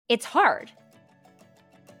it's hard.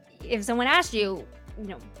 If someone asks you,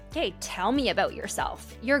 okay, tell me about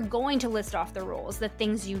yourself, you're going to list off the rules, the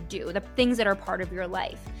things you do, the things that are part of your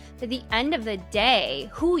life. But at the end of the day,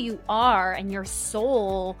 who you are and your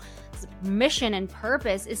soul's mission and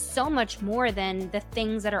purpose is so much more than the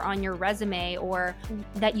things that are on your resume or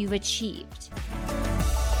that you've achieved.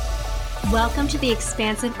 Welcome to the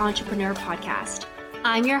Expansive Entrepreneur Podcast.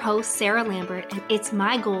 I'm your host, Sarah Lambert, and it's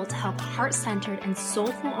my goal to help heart-centered and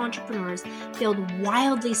soulful entrepreneurs build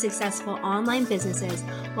wildly successful online businesses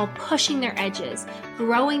while pushing their edges,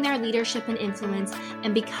 growing their leadership and influence,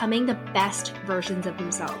 and becoming the best versions of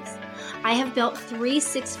themselves. I have built 3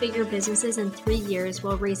 six-figure businesses in 3 years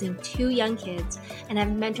while raising 2 young kids, and I've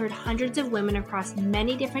mentored hundreds of women across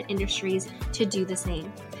many different industries to do the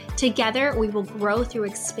same. Together, we will grow through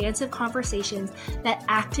expansive conversations that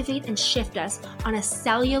activate and shift us on a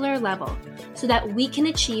cellular level so that we can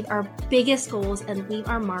achieve our biggest goals and leave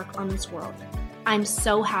our mark on this world. I'm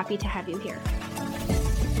so happy to have you here.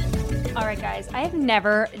 All right, guys, I have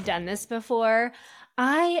never done this before.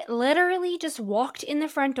 I literally just walked in the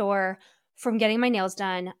front door from getting my nails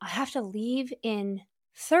done. I have to leave in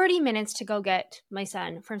 30 minutes to go get my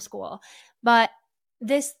son from school. But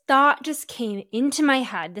this thought just came into my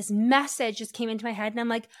head. This message just came into my head. And I'm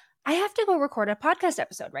like, I have to go record a podcast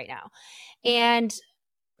episode right now. And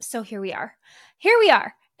so here we are.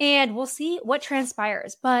 And we'll see what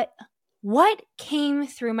transpires. But what came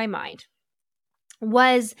through my mind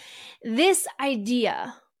was this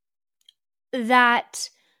idea that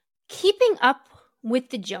keeping up with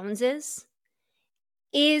the Joneses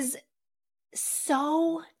is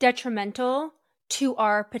so detrimental to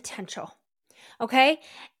our potential. Okay?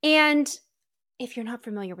 And if you're not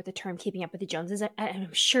familiar with the term keeping up with the Joneses,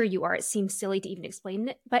 I'm sure you are. It seems silly to even explain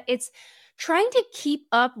it, but it's trying to keep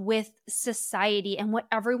up with society and what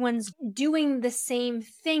everyone's doing the same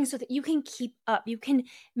thing so that you can keep up. You can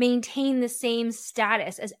maintain the same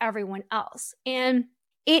status as everyone else. And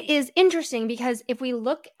it is interesting because if we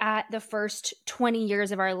look at the first 20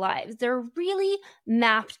 years of our lives, they're really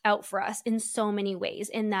mapped out for us in so many ways,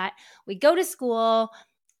 in that we go to school,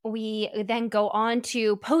 we then go on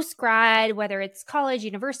to post-grad, whether it's college,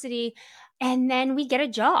 university, and then we get a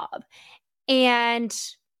job. And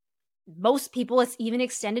most people, it's even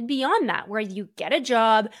extended beyond that, where you get a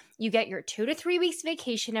job, you get your 2 to 3 weeks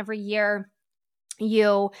vacation every year.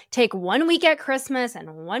 You take 1 week at Christmas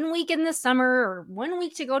and 1 week in the summer, or 1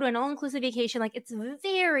 week to go to an all-inclusive vacation. Like, it's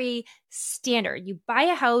very standard. You buy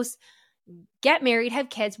a house, get married, have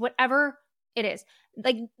kids, whatever it is.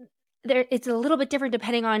 Like, it's a little bit different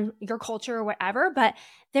depending on your culture or whatever, but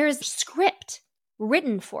there's script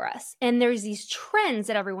written for us. And there's these trends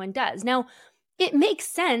that everyone does. Now, it makes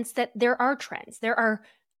sense that there are trends. There are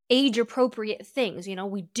age-appropriate things.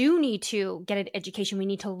 We do need to get an education. We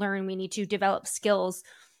need to learn. We need to develop skills.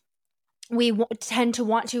 We tend to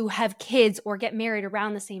want to have kids or get married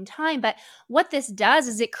around the same time. But what this does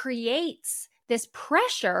is it creates this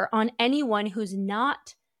pressure on anyone who's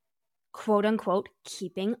not, quote unquote,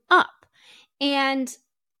 keeping up. And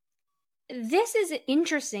this is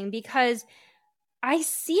interesting because I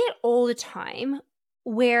see it all the time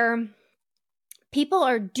where people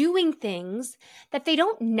are doing things that they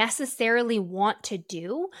don't necessarily want to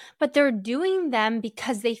do, but they're doing them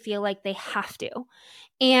because they feel like they have to.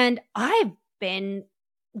 And I've been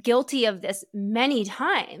guilty of this many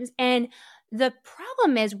times. And the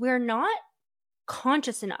problem is we're not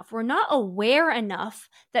conscious enough. We're not aware enough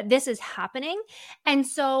that this is happening. And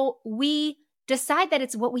so we decide that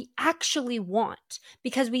it's what we actually want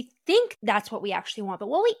because we think that's what we actually want. But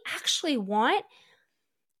what we actually want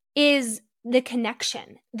is the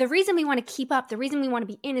connection. The reason we want to keep up, the reason we want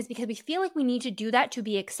to be in is because we feel like we need to do that to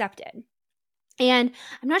be accepted. And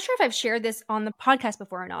I'm not sure if I've shared this on the podcast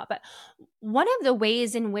before or not, but one of the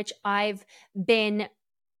ways in which I've been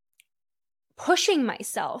pushing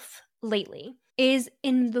myself lately is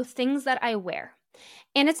in the things that I wear.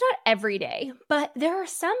 And it's not every day, but there are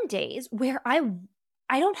some days where I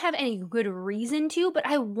don't have any good reason to, but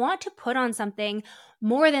I want to put on something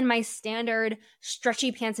more than my standard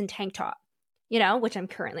stretchy pants and tank top, which I'm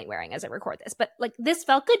currently wearing as I record this. But like, this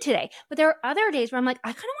felt good today. But there are other days where I'm like,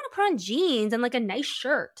 I kind of want to put on jeans and like a nice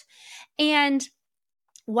shirt. And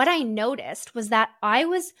what I noticed was that I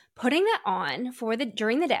was putting that on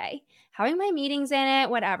during the day, having my meetings in it,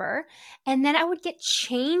 whatever. And then I would get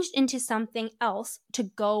changed into something else to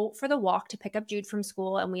go for the walk to pick up Jude from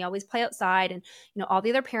school. And we always play outside and, all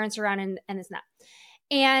the other parents around and this and that.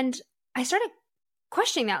 And I started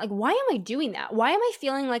questioning that. Like, why am I doing that? Why am I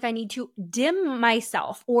feeling like I need to dim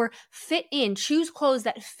myself or fit in, choose clothes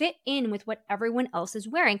that fit in with what everyone else is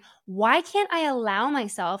wearing? Why can't I allow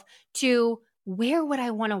myself to wear what I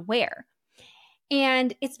want to wear?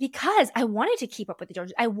 And it's because I wanted to keep up with the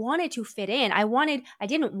Joneses. I wanted to fit in. I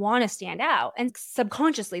didn't want to stand out. And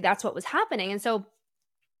subconsciously, that's what was happening. And so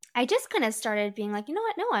I just kind of started being like, you know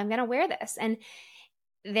what? No, I'm going to wear this. And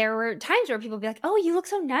there were times where people would be like, oh, you look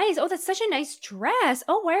so nice. Oh, that's such a nice dress.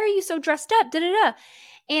 Oh, why are you so dressed up? Da, da, da.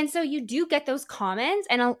 And so you do get those comments,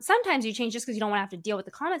 and sometimes you change just because you don't want to have to deal with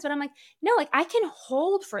the comments. But I'm like, no, like I can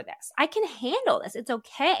hold for this. I can handle this. It's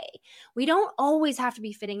okay. We don't always have to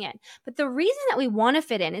be fitting in. But the reason that we want to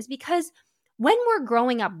fit in is because when we're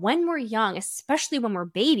growing up, when we're young, especially when we're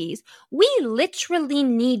babies, we literally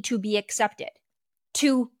need to be accepted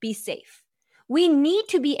to be safe. We need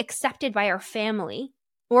to be accepted by our family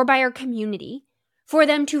or by our community for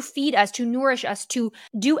them to feed us, to nourish us, to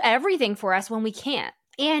do everything for us when we can't.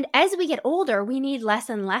 And as we get older, we need less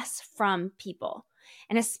and less from people.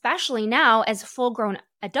 And especially now as full-grown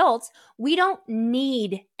adults, we don't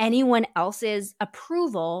need anyone else's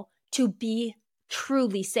approval to be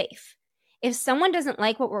truly safe. If someone doesn't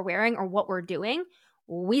like what we're wearing or what we're doing,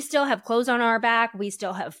 we still have clothes on our back, we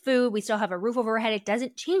still have food, we still have a roof over our head. It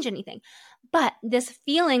doesn't change anything. But this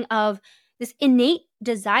feeling of this innate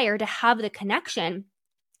desire to have the connection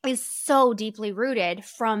is so deeply rooted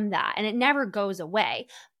from that, and it never goes away.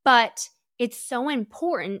 But it's so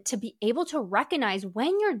important to be able to recognize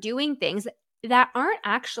when you're doing things that aren't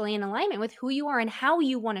actually in alignment with who you are and how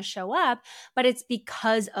you want to show up, but it's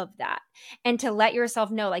because of that. And to let yourself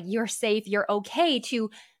know, like, you're safe, you're okay to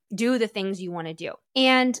do the things you want to do.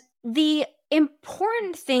 And the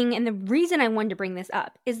important thing, and the reason I wanted to bring this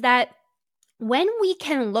up, is that when we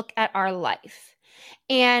can look at our life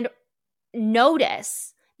and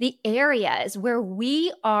notice the areas where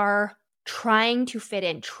we are trying to fit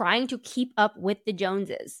in, trying to keep up with the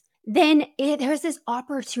Joneses, then there's this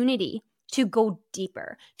opportunity to go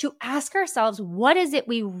deeper, to ask ourselves, what is it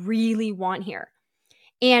we really want here?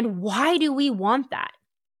 And why do we want that?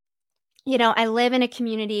 You know, I live in a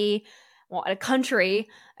community, well, a country,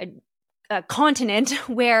 a continent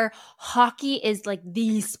where hockey is like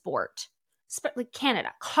the sport. Like Canada,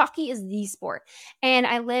 hockey is the sport. And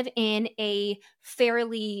I live in a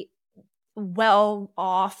fairly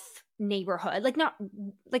well-off neighborhood, like not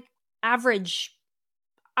like average,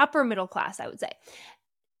 upper middle class, I would say.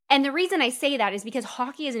 And the reason I say that is because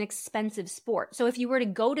hockey is an expensive sport. So if you were to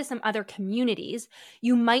go to some other communities,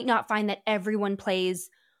 you might not find that everyone plays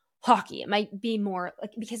hockey. It might be more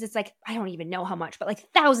like, because it's like, I don't even know how much, but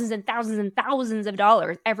like thousands and thousands and thousands of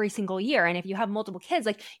dollars every single year. And if you have multiple kids,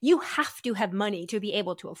 like you have to have money to be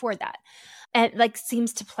able to afford that. And like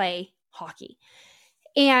seems to play hockey.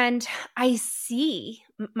 And I see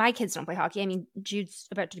my kids don't play hockey. I mean, Jude's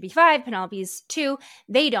about to be 5, Penelope's 2.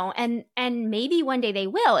 They don't. And maybe one day they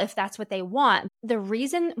will if that's what they want. The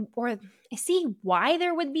reason, or I see why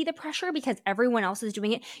there would be the pressure, because everyone else is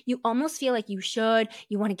doing it. You almost feel like you should.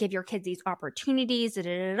 You want to give your kids these opportunities.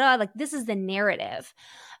 Like this is the narrative.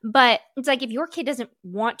 But it's like if your kid doesn't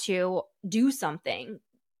want to do something,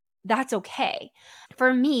 that's okay.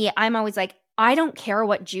 For me, I'm always like, I don't care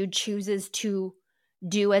what Jude chooses to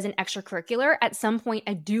do as an extracurricular. At some point,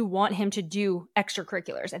 I do want him to do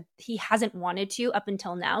extracurriculars. And he hasn't wanted to up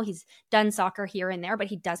until now. He's done soccer here and there, but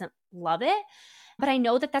he doesn't love it. But I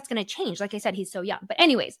know that that's going to change. Like I said, he's so young. But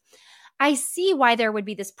anyways, I see why there would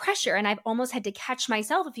be this pressure. And I've almost had to catch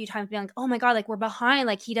myself a few times being like, oh my God, like we're behind.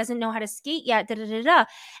 Like he doesn't know how to skate yet. Da, da, da, da.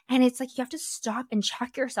 And it's like you have to stop and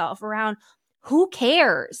check yourself around, who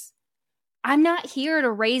cares? I'm not here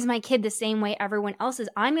to raise my kid the same way everyone else is.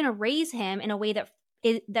 I'm going to raise him in a way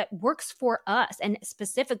that works for us and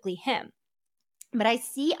specifically him. But I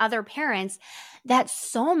see other parents that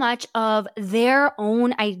so much of their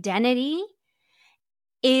own identity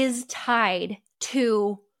is tied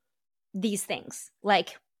to these things,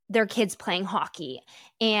 like their kids playing hockey.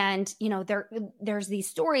 And, you know, there's these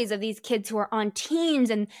stories of these kids who are on teams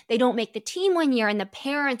and they don't make the team one year and the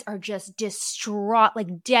parents are just distraught,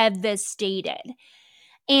 like devastated.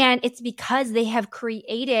 And it's because they have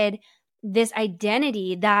created this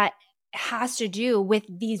identity that has to do with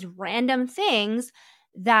these random things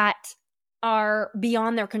that are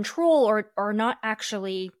beyond their control or not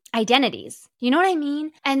actually identities. You know what I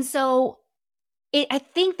mean? And so I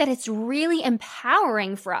think that it's really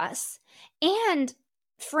empowering for us and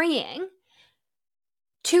freeing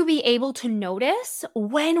to be able to notice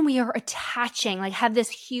when we are attaching, like have this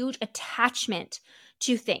huge attachment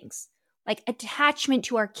to things. like attachment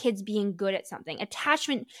to our kids being good at something,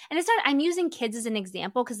 attachment. And it's not, I'm using kids as an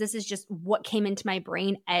example because this is just what came into my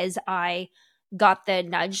brain as I got the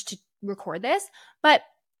nudge to record this. But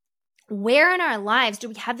where in our lives do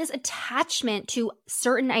we have this attachment to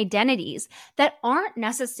certain identities that aren't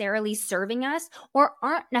necessarily serving us or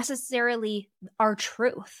aren't necessarily our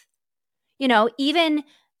truth? You know, even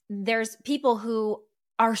there's people who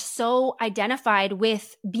are so identified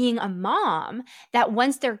with being a mom that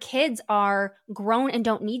once their kids are grown and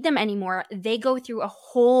don't need them anymore, they go through a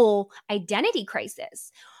whole identity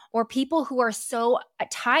crisis. Or people who are so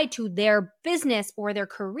tied to their business or their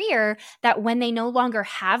career that when they no longer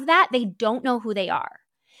have that, they don't know who they are.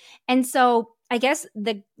 And so I guess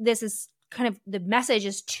this is kind of, the message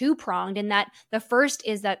is two-pronged in that the first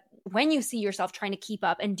is that when you see yourself trying to keep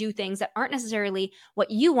up and do things that aren't necessarily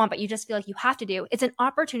what you want, but you just feel like you have to do, it's an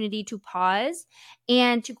opportunity to pause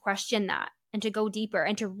and to question that and to go deeper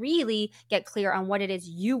and to really get clear on what it is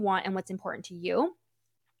you want and what's important to you.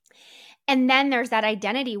 And then there's that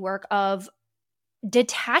identity work of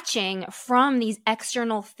detaching from these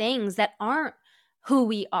external things that aren't who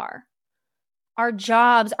we are. Our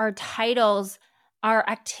jobs, our titles, our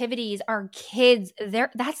activities, our kids,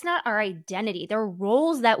 that's not our identity. They're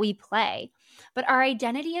roles that we play. But our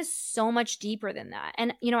identity is so much deeper than that.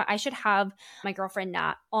 And, you know, I should have my girlfriend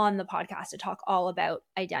Nat on the podcast to talk all about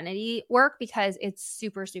identity work because it's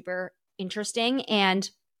super, super interesting. And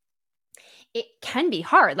it can be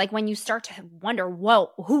hard. Like when you start to wonder,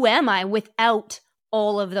 whoa, who am I without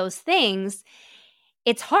all of those things?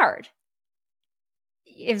 It's hard.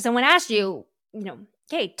 If someone asks you, you know,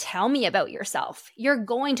 okay, tell me about yourself, you're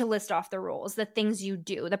going to list off the roles, the things you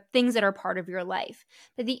do, the things that are part of your life.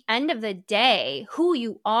 But at the end of the day, who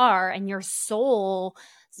you are and your soul's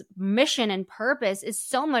mission and purpose is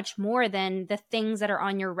so much more than the things that are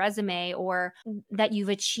on your resume or that you've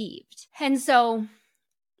achieved. And so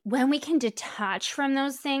when we can detach from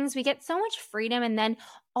those things, we get so much freedom. And then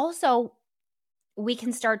also we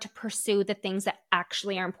can start to pursue the things that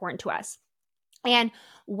actually are important to us. And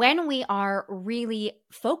when we are really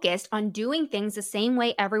focused on doing things the same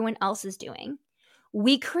way everyone else is doing,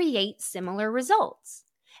 we create similar results.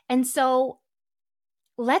 And so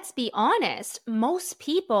let's be honest, most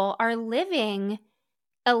people are living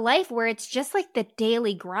a life where it's just like the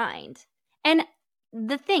daily grind. And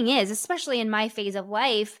the thing is, especially in my phase of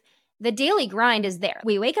life, the daily grind is there.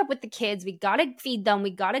 We wake up with the kids, we got to feed them,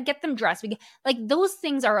 we got to get them dressed. Like those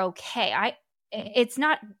things are okay. It's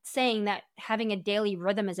not saying that having a daily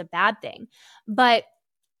rhythm is a bad thing, but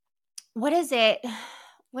what is it?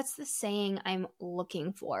 What's the saying I'm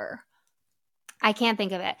looking for? I can't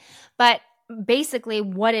think of it, but basically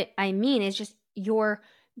what I mean is just you're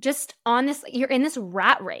just on this, you're in this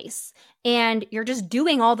rat race and you're just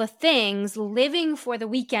doing all the things, living for the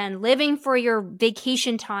weekend, living for your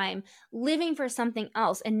vacation time, living for something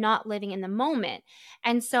else and not living in the moment.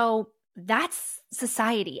 And so that's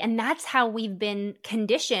society. And that's how we've been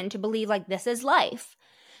conditioned to believe like this is life.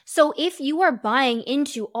 So if you are buying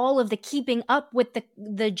into all of the keeping up with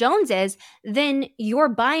the Joneses, then you're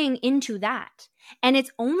buying into that. And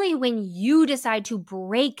it's only when you decide to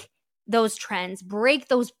break those trends, break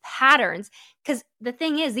those patterns, because the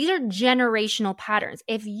thing is, these are generational patterns.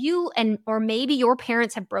 If you or maybe your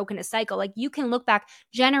parents have broken a cycle, like you can look back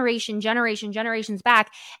generations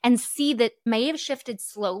back and see that may have shifted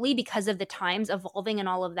slowly because of the times evolving and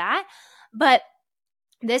all of that. But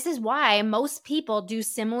this is why most people do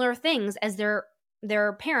similar things as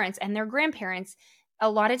their parents and their grandparents. A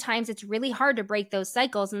lot of times it's really hard to break those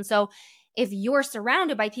cycles. And so if you're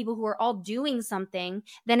surrounded by people who are all doing something,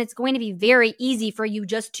 then it's going to be very easy for you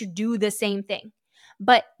just to do the same thing.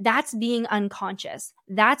 But that's being unconscious.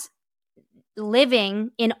 That's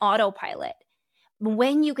living in autopilot.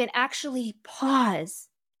 When you can actually pause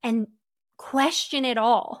and question it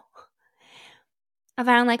all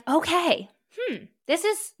around like, okay, this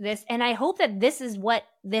is this. And I hope that this is what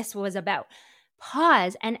this was about.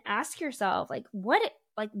 Pause and ask yourself, like, what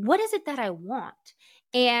is it that I want?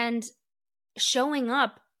 And showing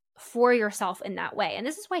up for yourself in that way. And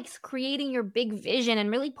this is why creating your big vision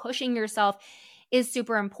and really pushing yourself is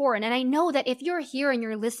super important. And I know that if you're here and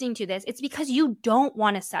you're listening to this, it's because you don't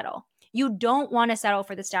want to settle. You don't want to settle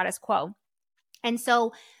for the status quo. And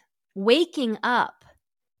so waking up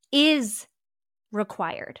is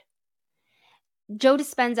required. Joe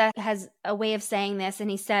Dispenza has a way of saying this,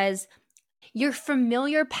 and he says, your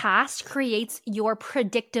familiar past creates your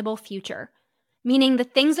predictable future. Meaning the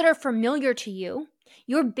things that are familiar to you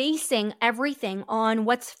You're basing everything on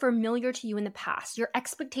what's familiar to you in the past. Your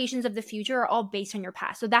expectations of the future are all based on your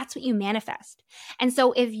past. So that's what you manifest. And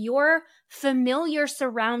so if your familiar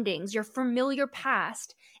surroundings, your familiar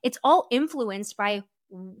past, it's all influenced by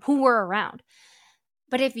who we're around.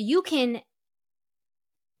 But if you can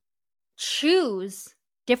choose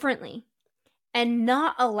differently and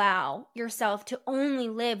not allow yourself to only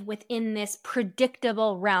live within this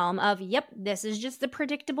predictable realm of, yep, this is just the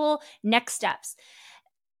predictable next steps.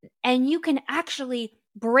 And you can actually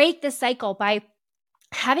break the cycle by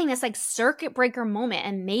having this like circuit breaker moment.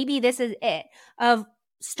 And maybe this is it, of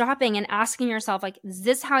stopping and asking yourself, like, is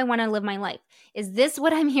this how I want to live my life? Is this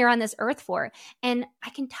what I'm here on this earth for? And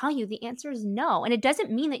I can tell you the answer is no. And it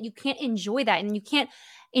doesn't mean that you can't enjoy that and you can't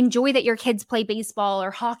enjoy that your kids play baseball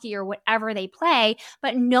or hockey or whatever they play,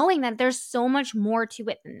 but knowing that there's so much more to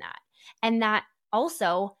it than that. And that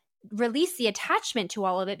also release the attachment to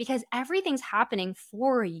all of it, because everything's happening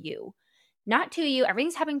for you, not to you.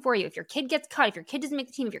 Everything's happening for you. If your kid gets cut, if your kid doesn't make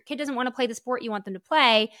the team, if your kid doesn't want to play the sport you want them to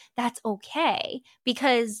play, that's okay,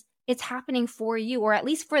 because it's happening for you, or at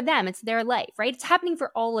least for them. It's their life, right? It's happening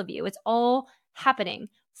for all of you. It's all happening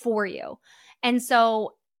for you. And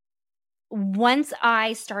so once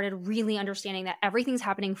I started really understanding that everything's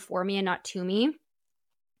happening for me and not to me,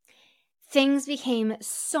 things became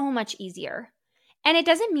so much easier. And it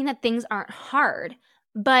doesn't mean that things aren't hard,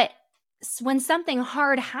 but when something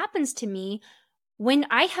hard happens to me, when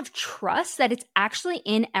I have trust that it's actually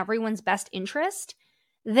in everyone's best interest,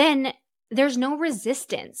 then there's no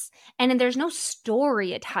resistance and there's no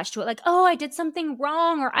story attached to it. Like, oh, I did something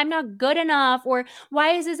wrong, or I'm not good enough, or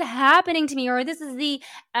why is this happening to me? Or this is the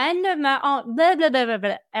end of my, blah, blah, blah, blah,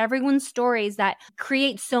 blah. Everyone's stories that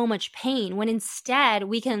create so much pain, when instead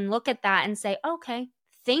we can look at that and say, okay,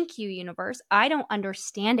 thank you, universe. I don't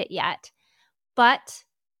understand it yet, but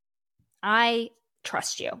I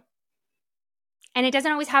trust you. And it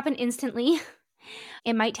doesn't always happen instantly.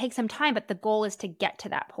 It might take some time, but the goal is to get to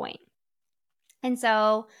that point. And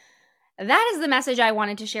so that is the message I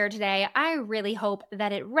wanted to share today. I really hope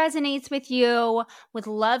that it resonates with you. Would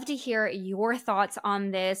love to hear your thoughts on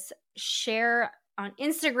this. Share on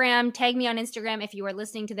Instagram, tag me on Instagram if you are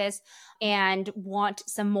listening to this and want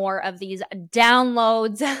some more of these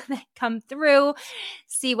downloads that come through.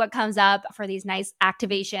 See what comes up for these nice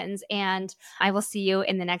activations. And I will see you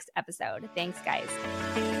in the next episode. Thanks, guys.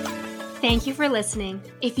 Thank you for listening.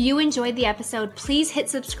 If you enjoyed the episode, please hit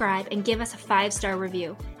subscribe and give us a 5-star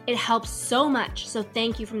review. It helps so much, so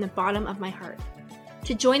thank you from the bottom of my heart.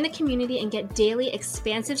 To join the community and get daily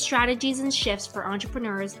expansive strategies and shifts for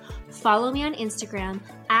entrepreneurs, follow me on Instagram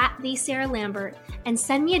 @thesaralambert and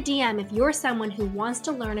send me a DM if you're someone who wants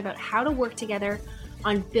to learn about how to work together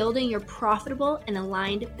on building your profitable and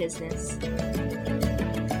aligned business.